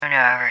phone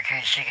over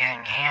because she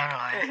couldn't handle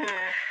it.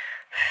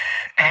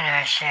 And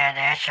I said,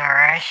 that's all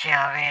right,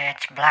 Sylvia.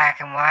 It's black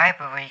and white,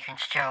 but we can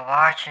still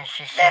watch. And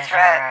she says, That's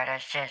right. all right. I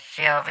said,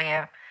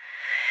 Sylvia,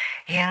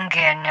 you can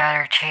get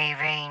another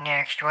TV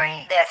next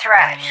week. That's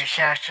right. When your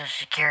Social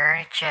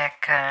Security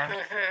check comes.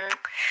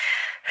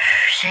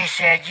 She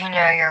said, you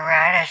know, you're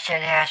right. I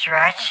said, that's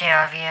right,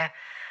 Sylvia.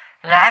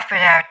 Life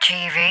without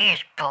TV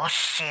is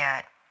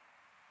bullshit.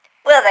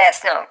 Well,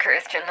 that's not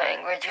Christian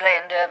language,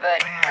 Linda,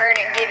 but we're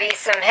going to give you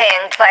some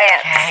hand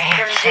claps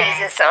from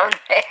Jesus on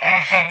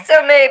that.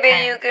 So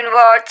maybe you can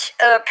watch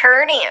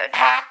Pernian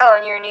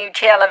on your new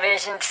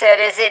television set.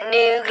 Is it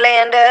new,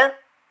 Glenda?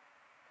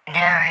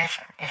 No,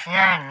 it's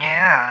not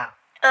new.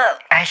 Oh.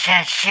 I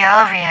said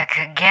Sylvia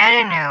could get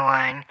a new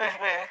one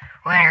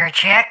when her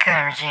check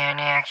comes in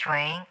next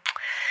week.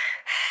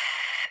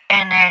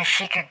 And then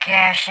she could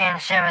cash in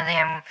some of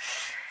them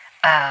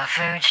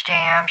food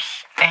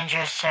stamps and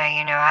just say,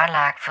 you know, I'd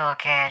like full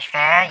cash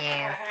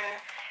value.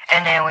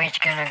 And then we're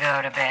just gonna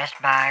go to Best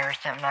Buy or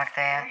something like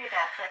that.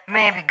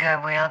 Maybe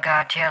Goodwill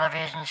got a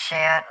television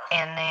set,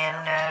 and then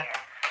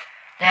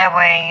that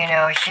way, you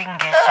know, she can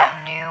get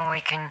something new and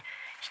we can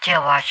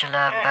still watch The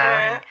Love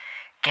Boat and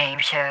game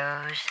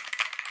shows.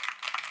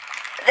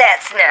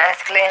 That's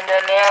nice,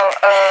 Glenda. Now,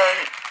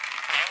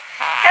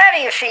 how do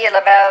you feel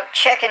about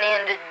checking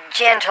into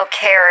Gentle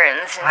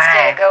Karen's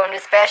instead of going to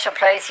Special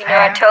Place? You know,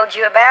 I told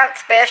you about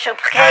Special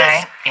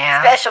Place.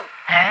 Special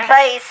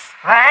Place.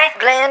 What?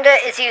 Glenda,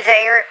 is you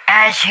there?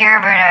 I was here,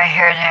 but I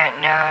hear that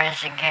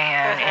noise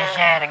again. Is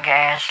that a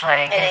gas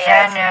leak? Is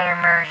that another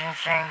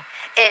emergency?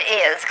 It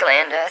is,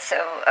 Glenda. So,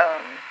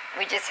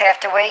 we just have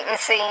to wait and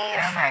see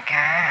Oh my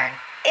God.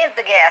 if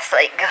the gas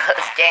leak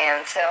goes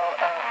down. So,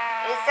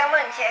 is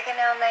someone checking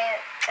on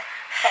that?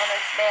 Kind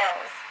of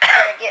smells. I'm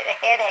gonna get a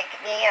headache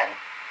again.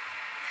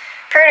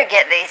 Perna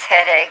get these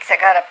headaches. I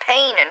got a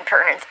pain in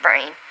Perna's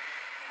brain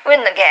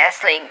when the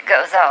gas leak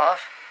goes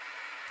off.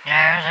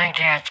 I don't think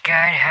that's good,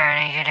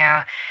 honey. You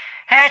know,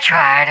 that's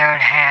why I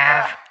don't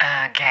have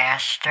a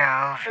gas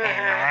stove in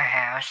my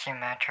house, in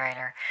my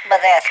trailer.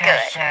 But that's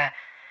Because, good.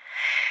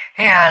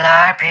 yeah, a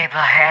lot of people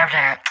have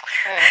that.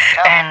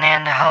 And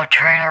then the whole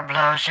trailer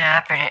blows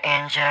up and it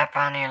ends up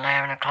on the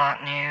 11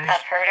 o'clock news.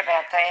 I've heard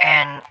about that.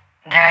 And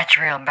that's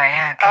real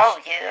bad. 'Cause,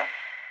 yeah.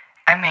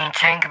 I mean,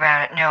 think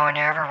about it. No one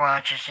ever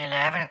watches the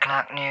 11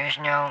 o'clock news.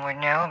 No one would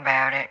know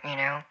about it, you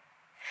know.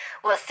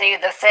 Well, see,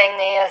 the thing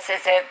is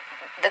that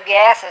the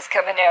gas is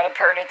coming out of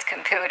Perna's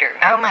computer.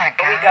 Oh, my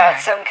God. We got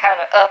some kind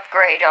of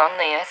upgrade on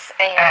this,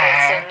 and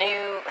it's a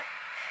new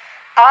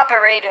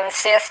operating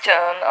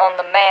system on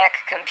the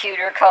Mac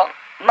computer called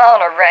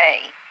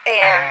Monterey.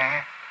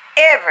 And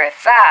every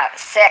 5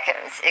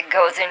 seconds it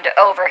goes into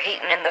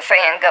overheating and the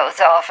fan goes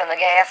off and the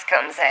gas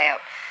comes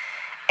out.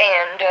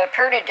 And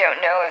Perna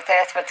don't know if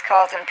that's what's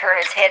causing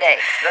Perna's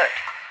headaches, but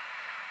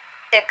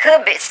it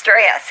could be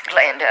stress,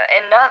 Glenda,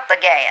 and not the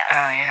gas.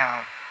 Oh,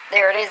 yeah.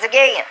 There it is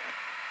again.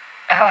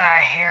 Oh,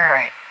 I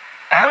hear it.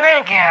 I'm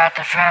gonna get out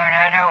the phone.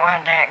 I don't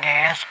want that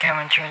gas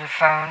coming through the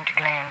phone to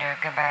Glenda.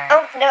 Goodbye.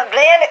 Oh, no,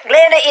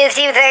 Glenda, is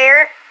you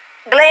there?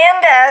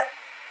 Glenda!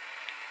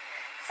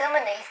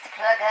 Someone needs to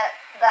plug up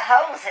the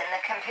hose in the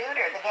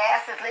computer. The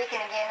gas is leaking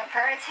again and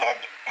Perna's head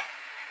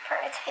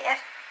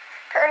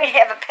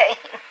have a pain.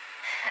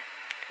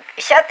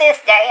 Shut this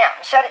down.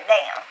 Shut it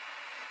down.